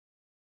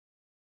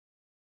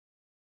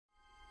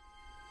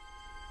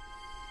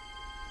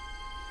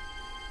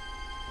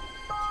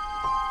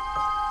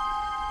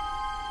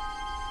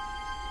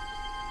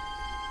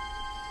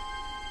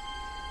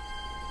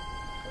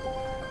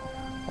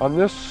On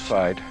this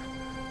site,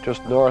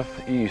 just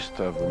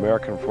northeast of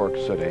American Fork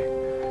City,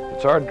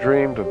 it's our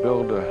dream to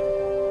build an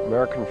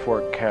American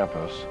Fork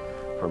campus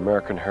for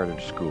American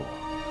Heritage School.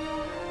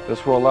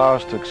 This will allow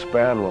us to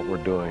expand what we're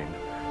doing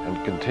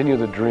and continue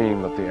the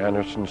dream that the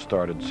Andersons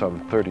started some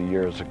 30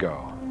 years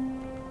ago.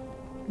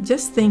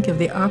 Just think of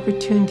the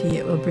opportunity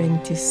it will bring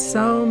to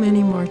so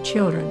many more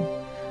children.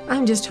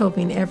 I'm just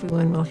hoping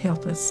everyone will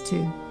help us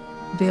to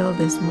build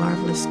this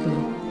marvelous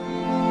school.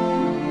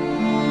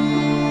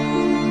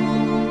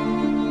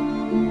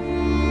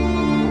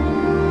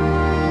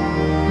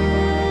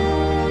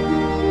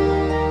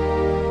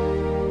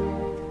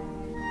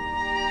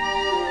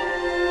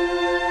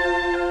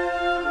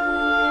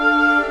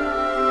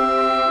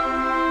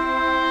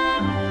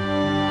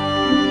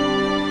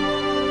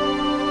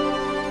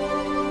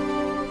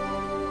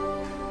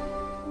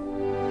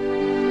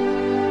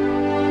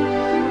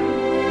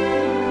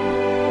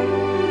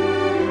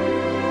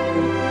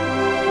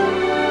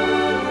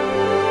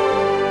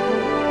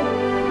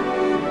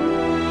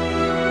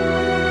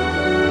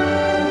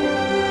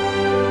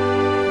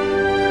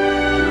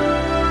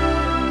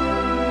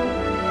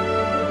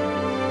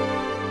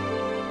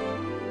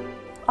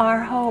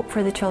 Our hope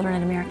for the children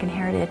at American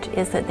Heritage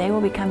is that they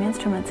will become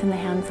instruments in the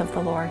hands of the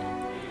Lord.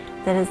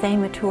 That as they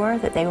mature,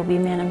 that they will be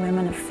men and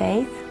women of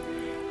faith,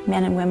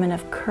 men and women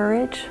of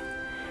courage,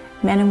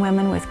 men and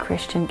women with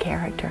Christian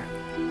character,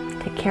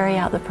 to carry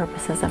out the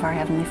purposes of our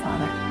Heavenly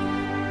Father.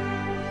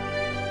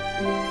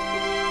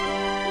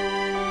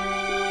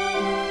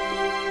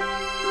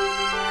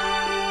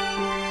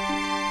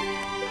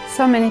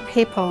 So many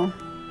people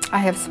I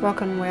have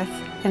spoken with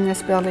in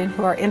this building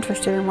who are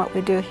interested in what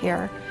we do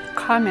here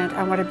comment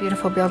on what a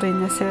beautiful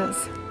building this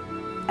is.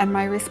 And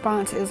my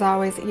response is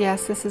always,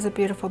 yes, this is a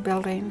beautiful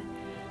building,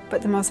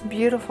 but the most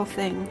beautiful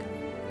thing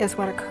is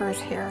what occurs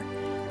here.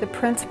 The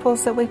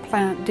principles that we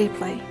plant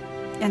deeply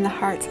in the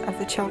hearts of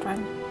the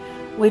children.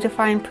 We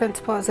define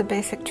principle as a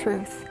basic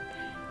truth,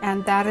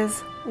 and that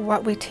is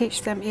what we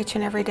teach them each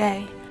and every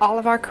day. All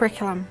of our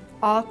curriculum,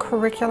 all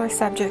curricular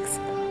subjects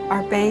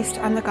are based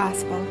on the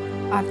gospel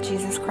of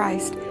Jesus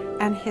Christ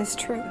and His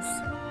truths.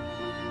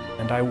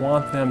 And I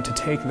want them to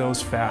take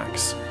those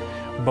facts,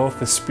 both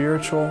the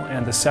spiritual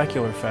and the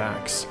secular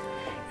facts,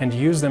 and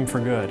use them for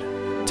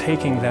good,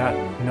 taking that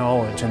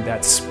knowledge and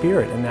that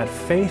spirit and that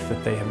faith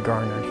that they have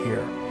garnered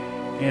here,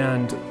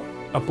 and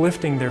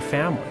uplifting their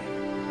family,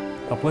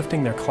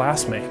 uplifting their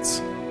classmates,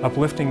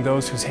 uplifting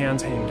those whose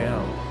hands hang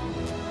down,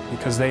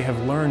 because they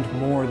have learned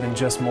more than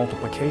just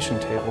multiplication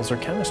tables or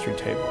chemistry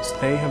tables.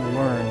 They have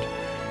learned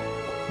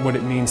what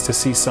it means to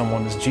see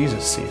someone as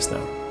Jesus sees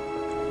them.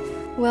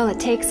 Well, it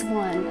takes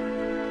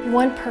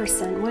one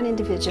person, one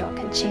individual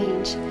can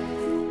change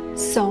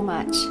so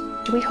much.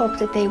 We hope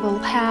that they will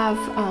have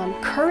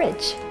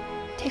courage.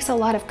 It takes a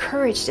lot of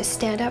courage to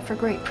stand up for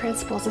great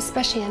principles,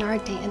 especially in our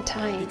day and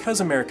time. Because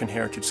American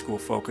Heritage School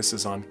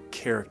focuses on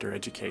character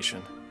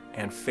education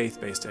and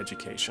faith-based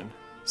education,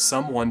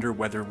 some wonder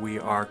whether we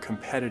are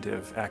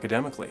competitive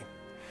academically.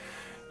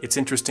 It's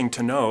interesting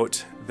to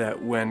note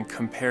that when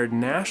compared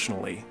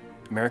nationally,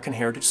 American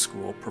Heritage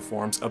School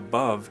performs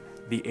above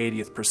the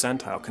 80th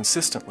percentile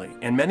consistently,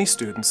 and many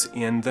students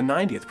in the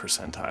 90th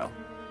percentile.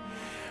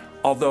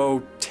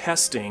 Although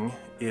testing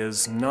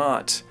is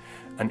not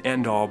an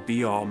end-all,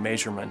 be-all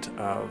measurement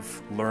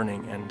of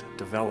learning and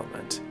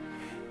development,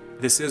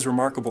 this is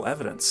remarkable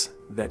evidence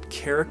that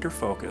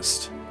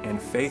character-focused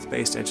and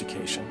faith-based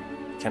education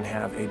can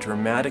have a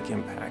dramatic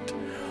impact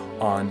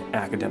on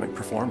academic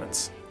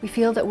performance. We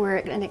feel that we're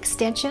an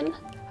extension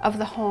of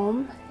the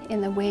home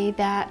in the way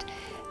that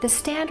the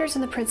standards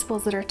and the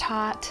principles that are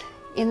taught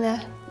in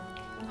the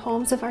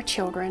homes of our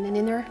children and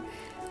in their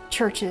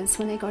churches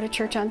when they go to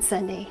church on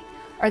Sunday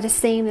are the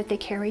same that they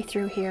carry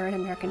through here at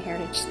American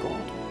Heritage School.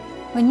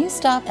 When you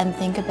stop and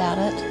think about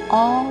it,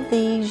 all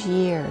these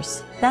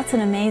years, that's an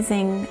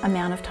amazing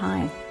amount of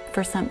time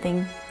for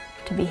something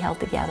to be held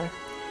together.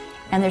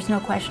 And there's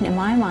no question in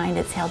my mind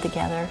it's held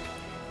together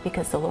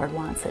because the Lord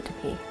wants it to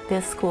be.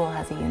 This school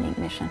has a unique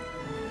mission,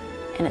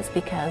 and it's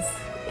because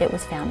it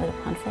was founded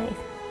upon faith.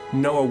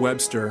 Noah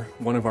Webster,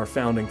 one of our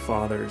founding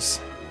fathers,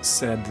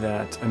 said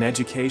that an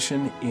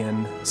education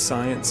in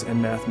science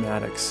and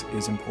mathematics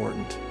is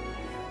important,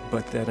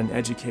 but that an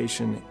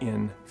education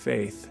in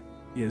faith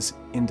is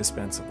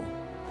indispensable.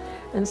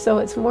 And so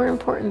it's more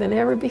important than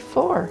ever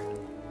before,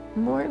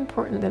 more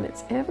important than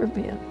it's ever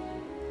been,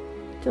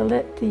 to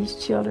let these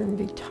children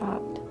be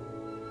taught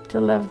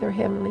to love their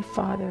Heavenly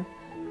Father,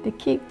 to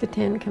keep the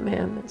 10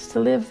 Commandments, to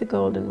live the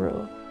Golden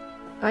Rule.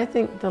 I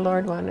think the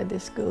Lord wanted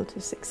this school to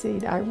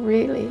succeed. I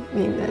really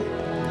mean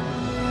that.